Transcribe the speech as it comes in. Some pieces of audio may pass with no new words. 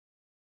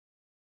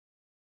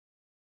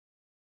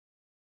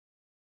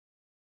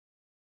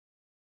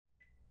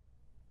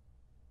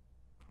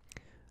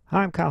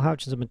Hi, I'm Kyle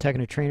Houchins. I'm a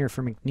technical trainer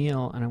for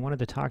McNeil, and I wanted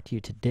to talk to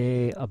you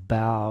today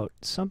about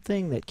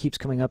something that keeps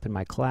coming up in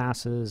my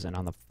classes and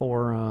on the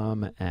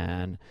forum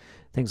and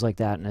things like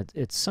that. And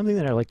it's something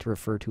that I like to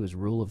refer to as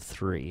rule of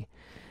three.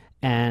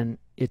 And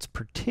it's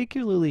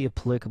particularly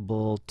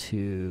applicable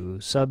to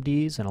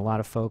SubDs, and a lot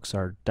of folks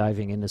are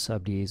diving into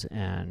SubDs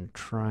and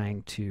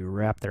trying to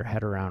wrap their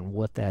head around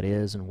what that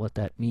is and what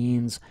that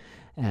means.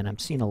 And I'm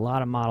seeing a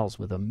lot of models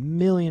with a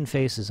million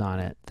faces on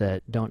it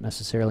that don't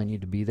necessarily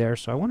need to be there.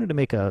 So I wanted to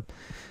make a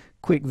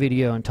quick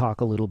video and talk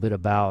a little bit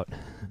about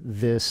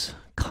this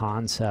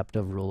concept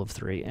of rule of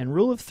three. And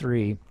rule of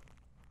three,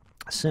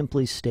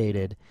 simply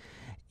stated,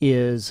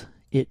 is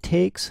it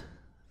takes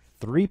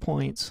 3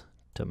 points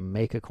to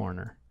make a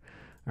corner.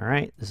 All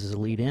right, this is a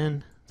lead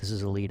in, this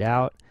is a lead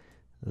out,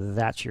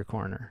 that's your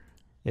corner.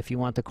 If you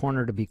want the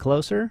corner to be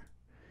closer,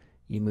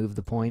 you move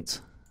the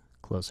points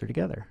closer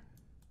together.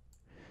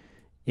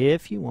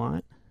 If you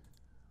want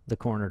the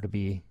corner to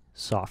be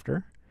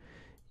softer,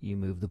 you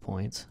move the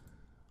points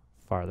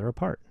farther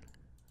apart.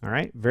 All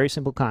right, very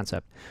simple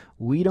concept.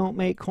 We don't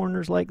make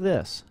corners like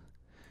this.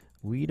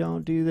 We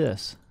don't do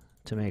this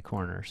to make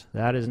corners.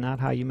 That is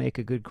not how you make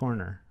a good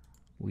corner.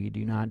 We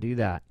do not do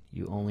that.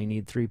 You only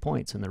need 3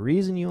 points. And the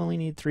reason you only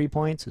need 3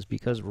 points is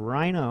because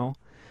Rhino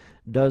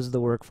does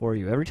the work for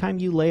you. Every time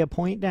you lay a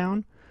point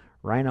down,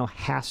 Rhino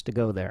has to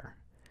go there.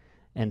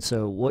 And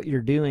so what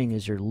you're doing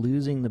is you're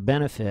losing the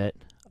benefit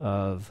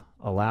of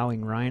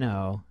allowing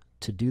Rhino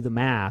to do the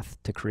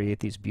math to create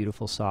these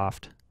beautiful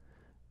soft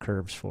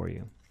curves for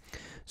you.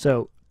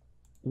 So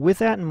with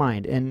that in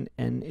mind, and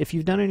if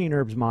you've done any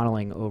NURBS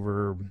modeling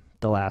over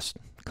the last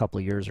couple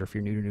of years, or if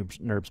you're new to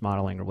NURBS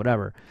modeling or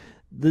whatever,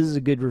 this is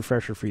a good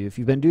refresher for you. If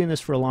you've been doing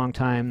this for a long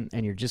time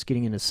and you're just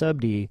getting into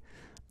SubD,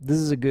 this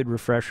is a good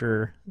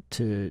refresher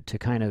to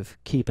kind of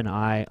keep an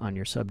eye on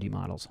your SubD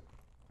models.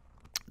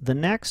 The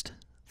next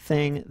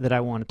thing that I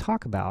want to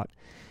talk about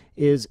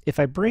is if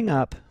I bring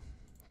up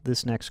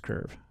this next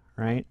curve,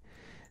 right?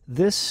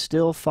 This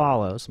still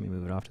follows, let me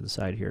move it off to the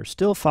side here,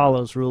 still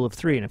follows rule of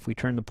three. And if we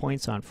turn the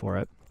points on for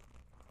it,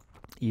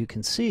 you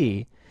can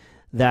see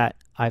that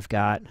I've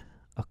got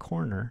a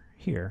corner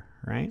here,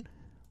 right?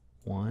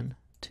 1,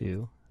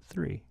 2,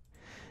 3.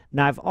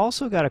 Now I've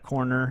also got a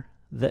corner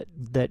that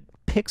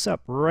picks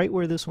up right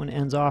where this one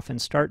ends off and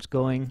starts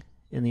going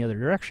in the other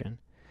direction.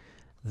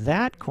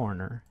 That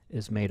corner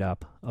is made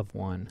up of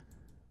 1,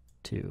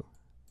 2,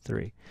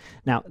 3.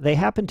 Now they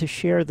happen to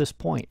share this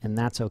point, and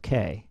that's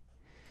okay.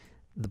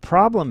 The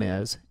problem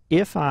is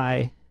if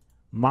I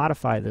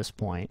modify this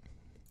point,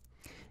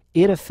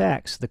 it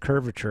affects the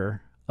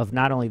curvature of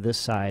not only this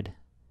side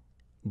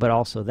but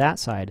also that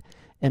side,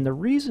 and the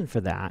reason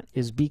for that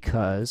is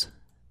because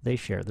they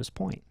share this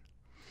point.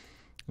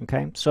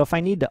 Okay, so if I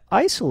need to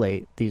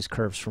isolate these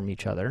curves from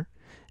each other,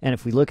 and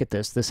if we look at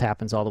this, this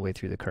happens all the way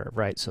through the curve,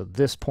 right? So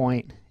this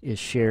point is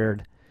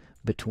shared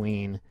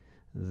between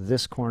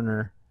this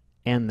corner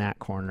and that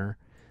corner.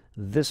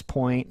 This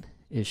point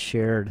is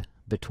shared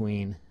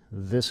between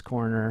this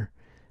corner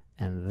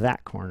and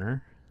that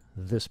corner.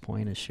 This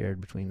point is shared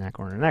between that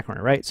corner and that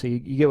corner, right? So you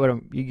get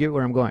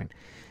where I'm going.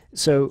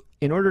 So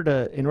in order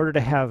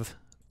to have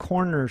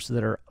corners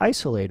that are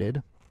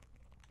isolated,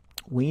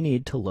 we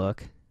need to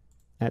look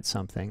at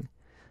something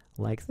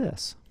like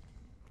this.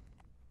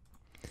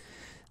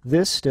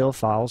 This still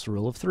follows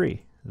rule of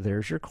three.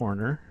 There's your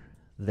corner,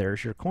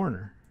 there's your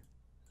corner,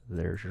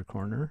 there's your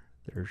corner,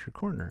 there's your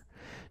corner.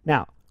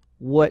 Now,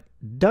 what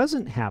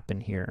doesn't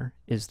happen here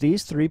is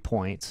these 3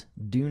 points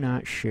do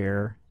not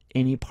share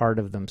any part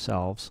of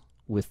themselves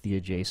with the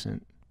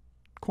adjacent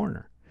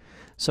corner.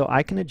 So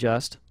I can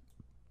adjust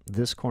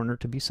this corner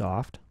to be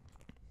soft,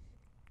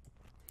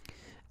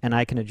 and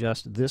I can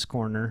adjust this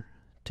corner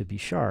to be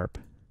sharp,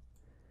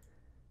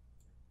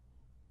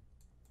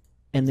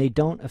 and they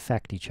don't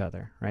affect each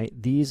other, right?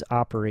 These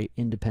operate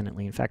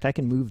independently. In fact, I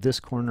can move this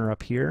corner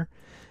up here,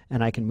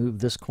 and I can move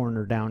this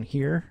corner down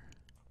here,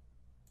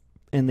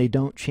 and they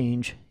don't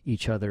change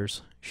each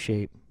other's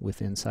shape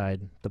with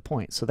inside the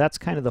point. So that's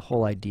kind of the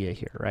whole idea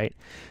here, right?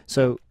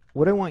 So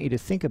what I want you to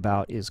think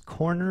about is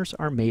corners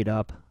are made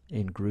up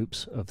in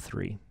groups of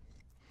 3.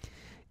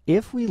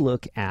 If we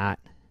look at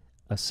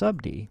a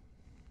SubD,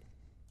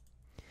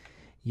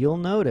 you'll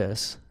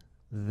notice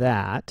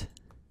that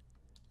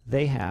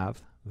they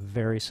have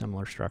very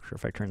similar structure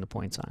if I turn the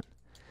points on.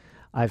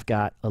 I've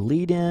got a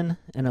lead in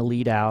and a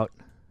lead out,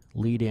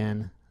 lead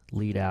in,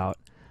 lead out.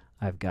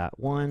 I've got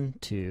 1,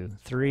 2,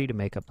 3 to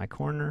make up my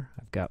corner.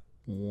 I've got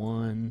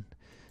 1,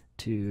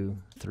 2,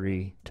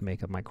 3 to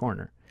make up my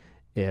corner.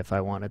 If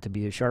I want it to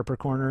be a sharper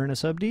corner in a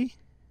SubD,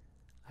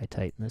 I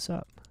tighten this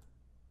up.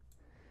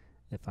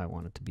 If I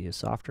want it to be a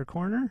softer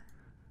corner,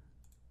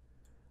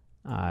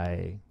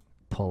 I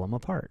pull them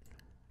apart,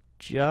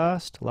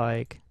 just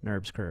like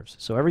NURBS curves.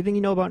 So everything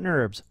you know about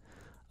NURBS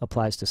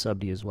applies to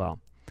SubD as well.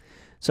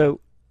 So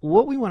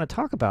what we want to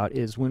talk about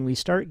is when we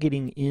start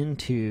getting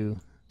into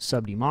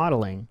SubD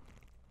modeling,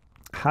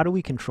 how do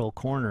we control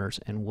corners,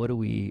 and what do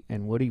we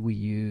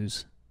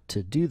use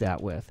to do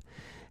that with?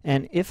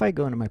 And if I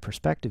go into my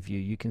perspective view,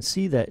 you can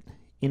see that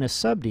in a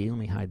SubD, let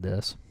me hide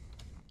this.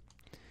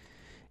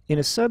 In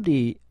a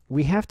SubD,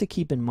 we have to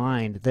keep in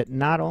mind that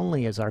not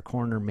only is our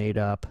corner made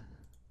up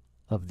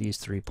of these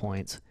 3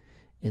 points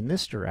in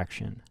this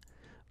direction,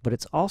 but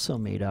it's also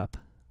made up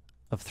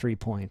of 3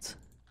 points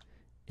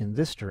in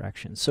this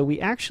direction. So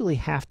we actually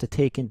have to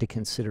take into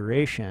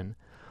consideration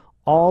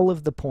all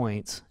of the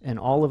points and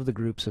all of the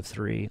groups of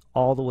 3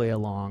 all the way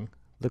along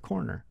the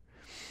corner.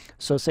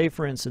 So say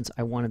for instance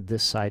I wanted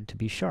this side to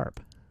be sharp.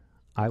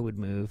 I would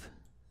move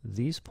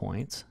these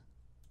points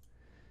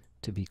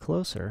to be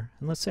closer,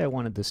 and let's say I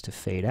wanted this to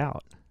fade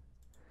out.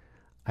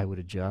 I would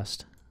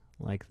adjust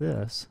like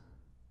this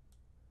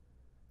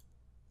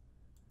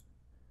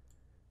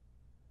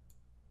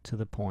to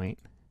the point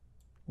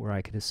where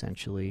I could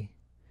essentially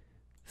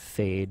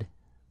fade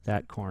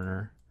that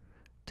corner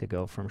to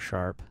go from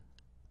sharp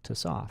to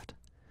soft.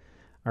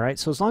 Alright,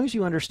 so as long as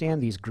you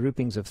understand these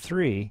groupings of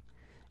 3,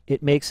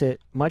 it makes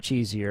it much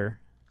easier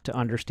to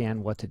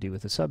understand what to do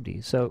with a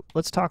SubD. So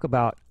let's talk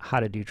about how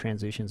to do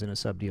transitions in a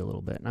SubD a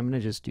little bit. And I'm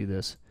going to just do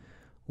this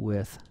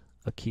with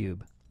a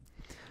cube.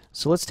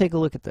 So let's take a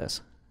look at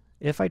this.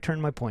 If I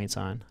turn my points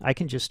on, I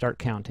can just start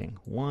counting.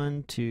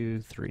 1,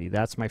 2, 3.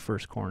 That's my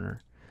first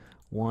corner.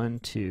 1,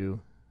 2,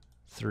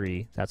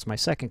 3. That's my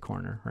second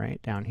corner,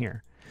 right down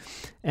here.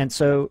 And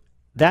so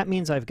that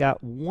means I've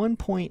got one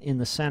point in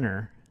the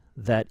center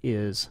that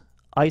is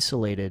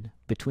isolated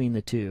between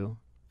the two,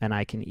 and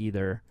I can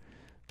either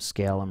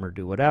scale them or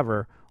do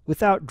whatever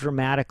without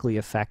dramatically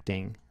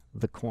affecting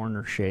the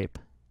corner shape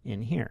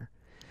in here.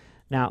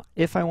 Now,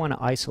 if I want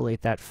to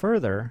isolate that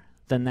further,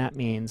 then that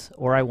means,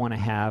 or I want to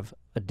have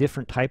a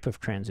different type of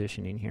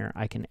transition in here,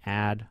 I can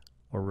add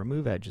or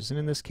remove edges. And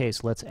in this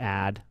case, let's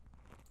add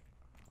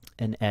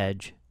an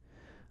edge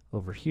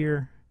over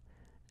here,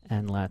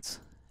 and let's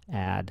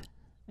add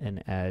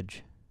an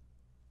edge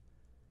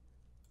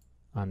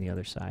on the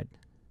other side.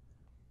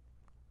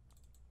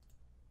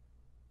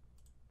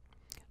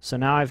 So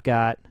now I've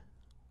got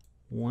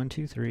 1,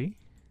 2, 3,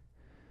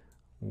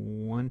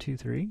 1, 2,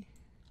 3.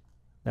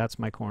 That's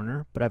my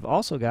corner, but I've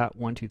also got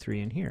 1, 2, 3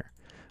 in here,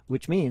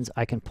 which means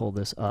I can pull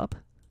this up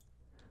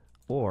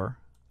or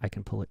I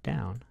can pull it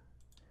down,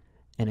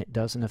 and it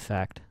doesn't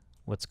affect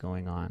what's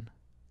going on.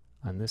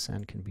 On this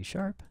end can be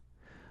sharp,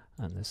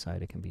 on this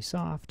side it can be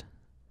soft.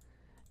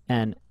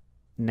 And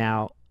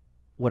now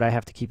what I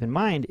have to keep in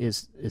mind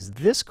is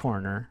this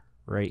corner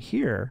right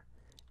here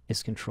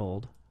is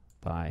controlled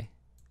by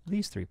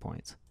these 3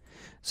 points.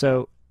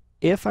 So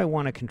if I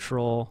want to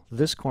control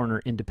this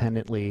corner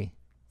independently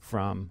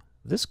from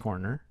this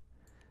corner,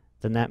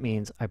 then that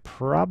means I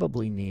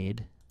probably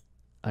need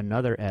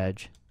another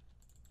edge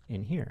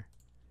in here.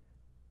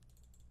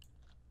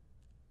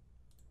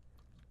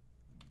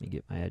 Let me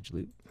get my edge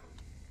loop.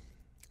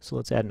 So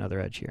let's add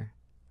another edge here.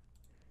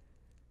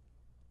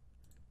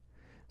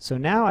 So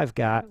now I've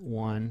got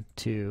 1,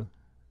 2,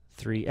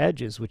 3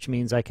 edges, which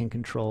means I can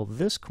control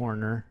this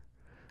corner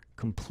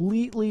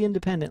completely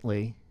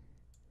independently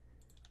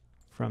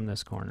from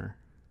this corner.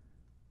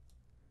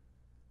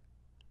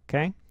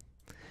 Okay?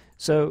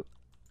 So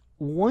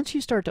once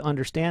you start to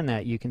understand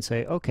that, you can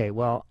say, okay,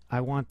 well, I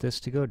want this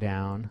to go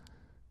down,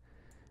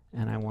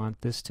 and I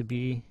want this to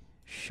be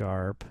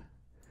sharp,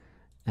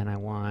 and I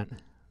want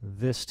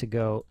this to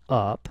go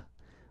up,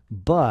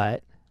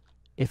 but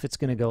if it's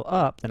going to go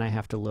up, then I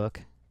have to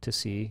look to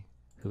see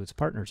who its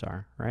partners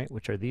are, right?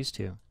 Which are these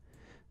two.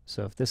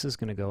 So if this is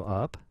going to go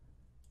up,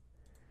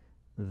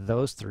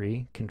 those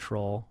 3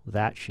 control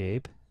that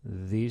shape,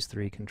 these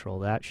 3 control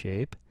that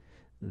shape,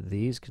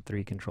 these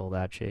 3 control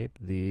that shape,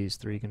 these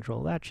 3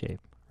 control that shape,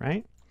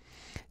 right?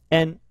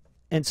 And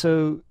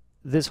so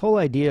this whole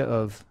idea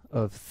of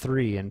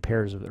 3 and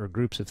pairs of, or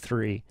groups of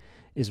 3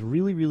 is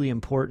really, really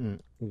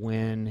important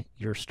when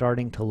you're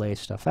starting to lay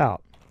stuff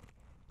out.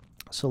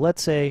 So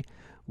let's say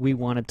we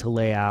wanted to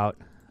lay out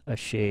a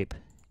shape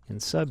in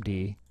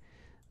SubD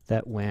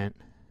that went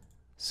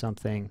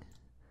something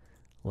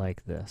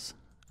like this.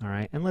 All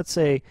right, and let's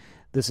say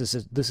this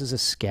is a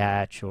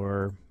sketch,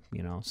 or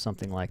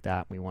something like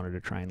that. We wanted to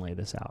try and lay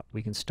this out.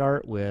 We can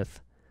start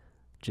with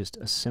just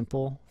a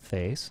simple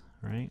face,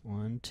 right?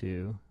 1,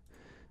 2,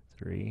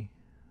 3,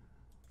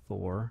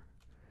 4,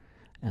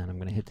 and I'm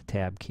going to hit the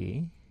tab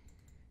key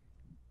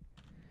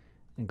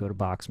and go to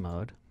box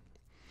mode,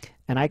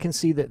 and I can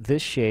see that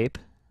this shape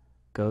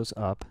goes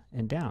up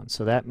and down.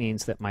 So that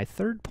means that my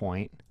third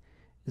point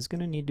is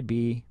going to need to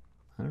be,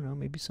 I don't know,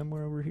 maybe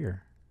somewhere over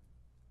here.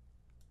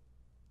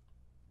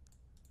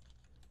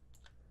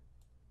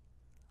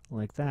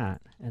 Like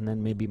that. And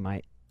then maybe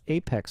my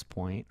apex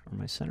point, or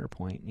my center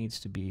point, needs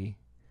to be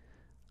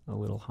a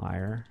little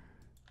higher,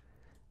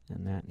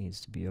 and that needs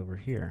to be over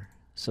here.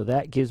 So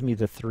that gives me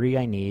the 3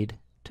 I need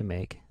to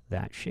make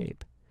that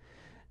shape.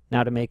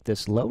 Now to make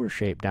this lower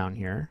shape down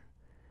here,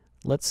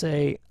 let's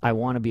say I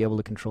want to be able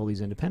to control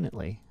these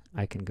independently.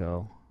 I can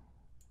go,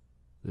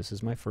 this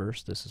is my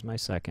first, this is my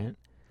second,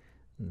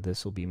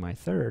 this will be my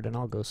third, and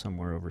I'll go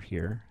somewhere over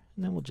here,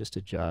 and then we'll just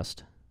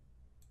adjust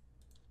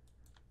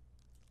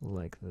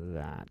like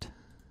that.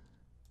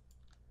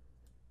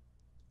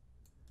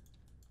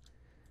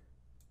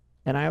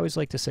 And I always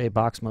like to say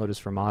box mode is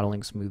for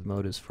modeling, smooth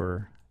mode is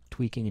for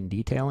tweaking and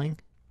detailing.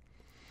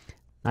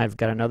 I've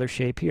got another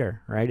shape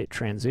here, right? It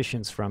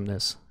transitions from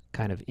this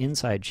kind of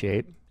inside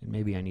shape, and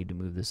maybe I need to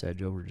move this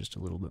edge over just a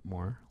little bit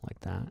more like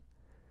that.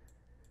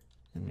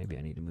 And maybe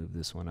I need to move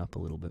this one up a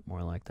little bit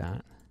more like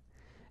that.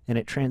 And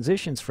it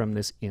transitions from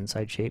this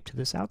inside shape to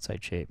this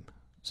outside shape.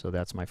 So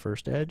that's my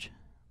first edge,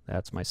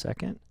 that's my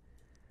second,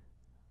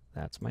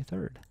 that's my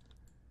third.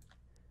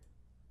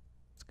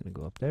 It's going to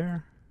go up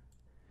there,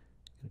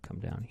 going to come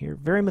down here.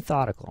 Very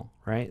methodical,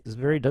 right? This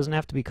doesn't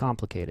have to be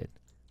complicated.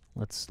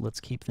 Let's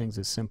keep things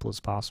as simple as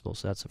possible.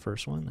 So that's the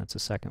first one, that's the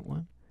second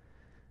one,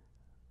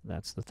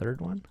 that's the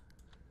third one.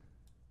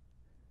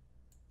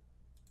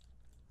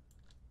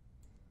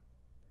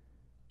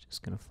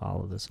 Just going to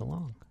follow this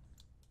along.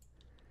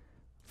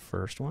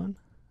 First one,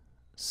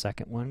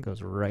 second one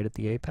goes right at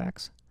the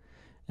apex,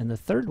 and the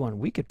third one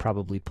we could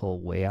probably pull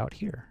way out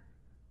here.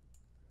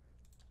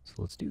 So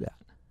let's do that.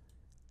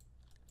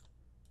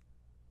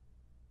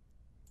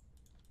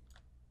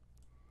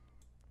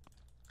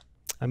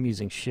 I'm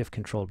using shift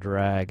control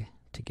drag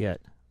to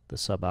get the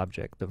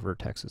sub-object, the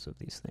vertexes of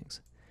these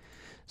things.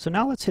 So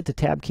now let's hit the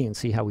tab key and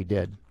see how we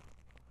did.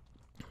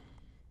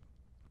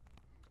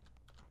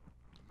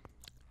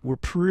 We're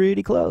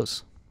pretty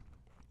close.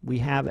 We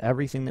have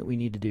everything that we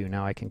need to do.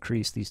 Now I can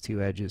crease these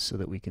two edges so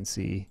that we can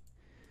see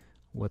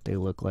what they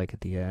look like at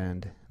the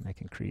end. And I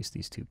can crease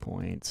these 2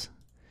 points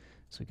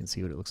so we can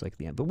see what it looks like at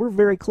the end. But we're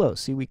very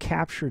close. See, we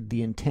captured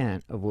the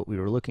intent of what we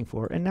were looking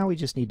for, and now we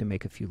just need to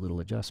make a few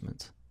little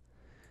adjustments.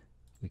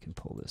 We can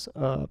pull this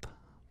up,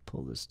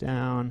 pull this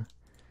down.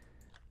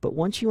 But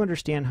once you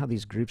understand how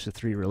these groups of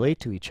 3 relate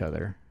to each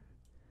other,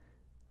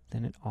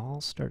 then it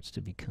all starts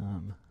to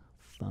become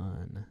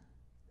fun,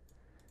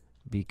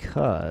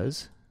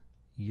 because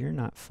you're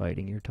not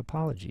fighting your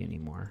topology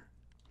anymore.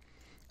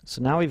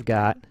 So now we've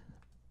got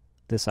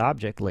this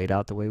object laid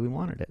out the way we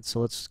wanted it. So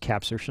let's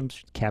capture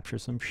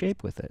some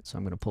shape with it. So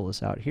I'm going to pull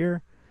this out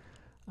here.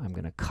 I'm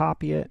going to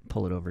copy it,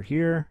 pull it over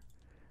here,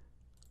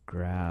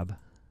 grab,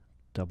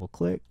 double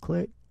click,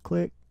 click,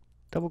 click,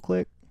 double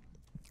click.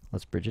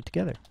 Let's bridge it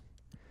together.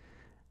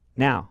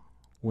 Now,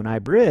 when I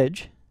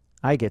bridge,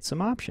 I get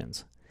some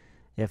options.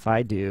 If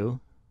I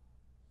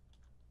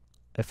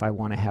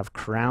want to have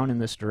crown in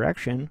this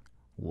direction,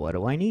 what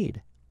do I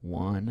need?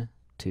 1,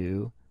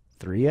 2,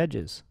 3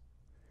 edges.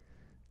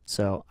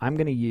 So I'm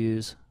going to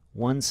use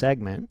one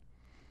segment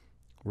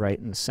right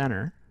in the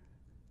center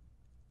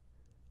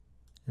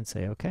and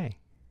say OK.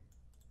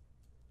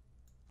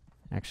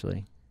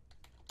 Actually,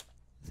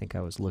 I think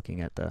I was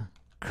looking at the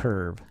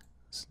curve.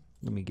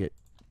 Let me get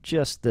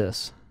just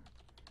this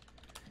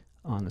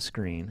on the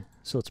screen.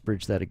 So let's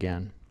bridge that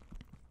again.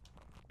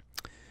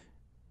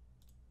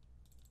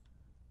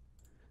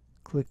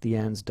 Click the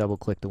ends, double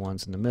click the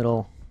ones in the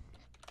middle,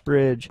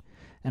 bridge,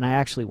 and I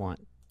actually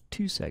want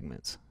 2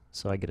 segments.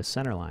 So I get a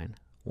center line,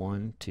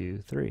 1, 2,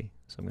 3.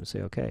 So I'm going to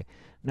say OK.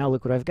 Now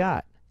look what I've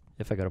got.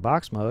 If I go to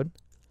box mode,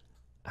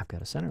 I've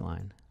got a center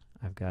line.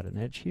 I've got an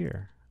edge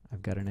here.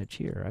 I've got an edge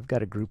here. I've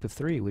got a group of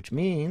 3, which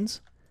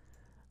means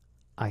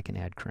I can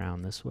add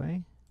crown this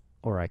way,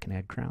 or I can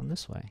add crown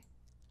this way.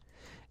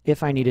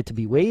 If I need it to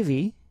be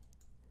wavy,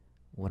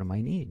 what do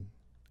I need?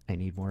 I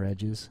need more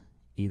edges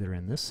either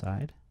in this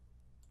side.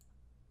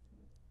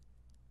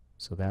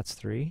 So that's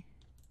 3,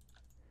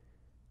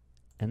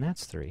 and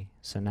that's 3.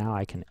 So now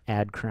I can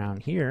add crown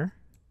here,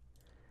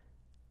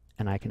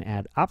 and I can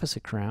add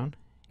opposite crown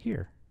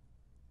here,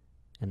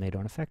 and they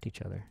don't affect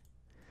each other.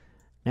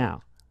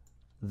 Now,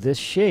 this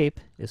shape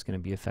is going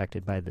to be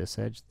affected by this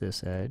edge,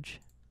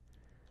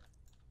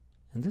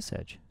 and this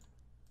edge.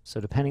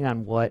 So depending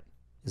on what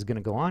is going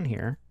to go on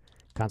here,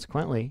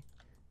 consequently,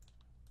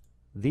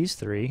 these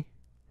 3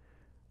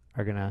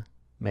 are going to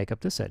make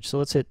up this edge. So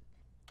let's hit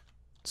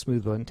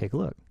smooth mode and take a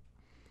look.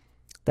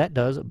 That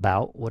does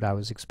about what I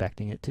was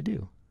expecting it to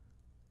do.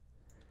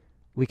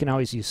 We can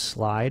always use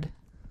slide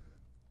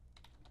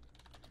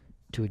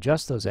to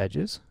adjust those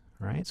edges,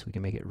 right? So we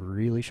can make it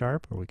really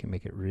sharp or we can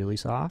make it really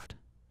soft.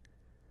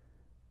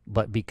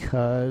 But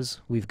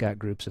because we've got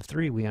groups of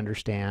 3, we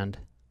understand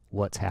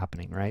what's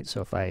happening, right?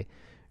 So if I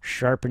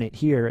sharpen it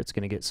here, it's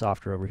going to get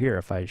softer over here.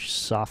 If I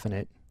soften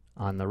it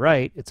on the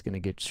right, it's going to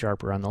get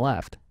sharper on the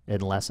left,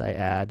 unless I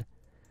add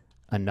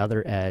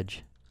another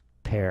edge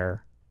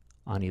pair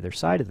on either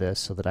side of this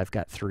so that I've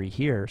got 3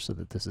 here so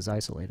that this is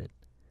isolated.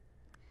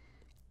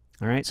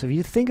 All right, so if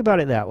you think about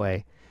it that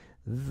way,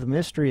 the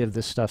mystery of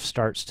this stuff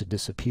starts to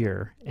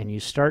disappear, and you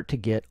start to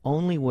get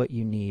only what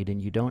you need,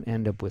 and you don't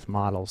end up with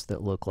models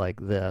that look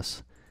like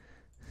this.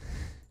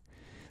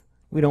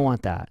 We don't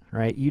want that,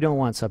 right? You don't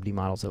want SubD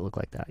models that look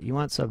like that. You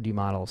want SubD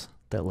models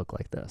that look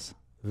like this.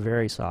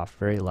 Very soft,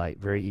 very light,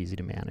 very easy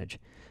to manage.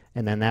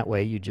 And then that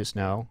way you just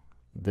know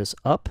this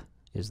up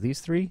is these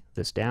 3,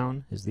 this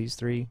down is these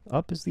 3,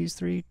 up is these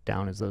 3,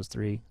 down is those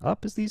 3,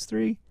 up is these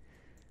 3.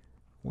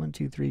 1,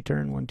 2, 3,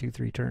 turn, 1, 2,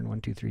 3, turn,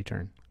 1, 2, 3,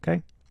 turn.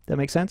 Okay? That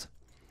makes sense?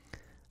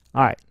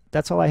 All right,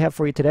 that's all I have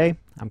for you today.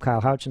 I'm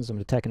Kyle Houchins. I'm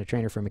the tech and a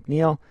trainer for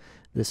McNeil.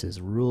 This is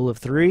Rule of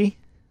 3.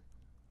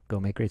 Go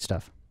make great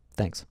stuff.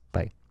 Thanks.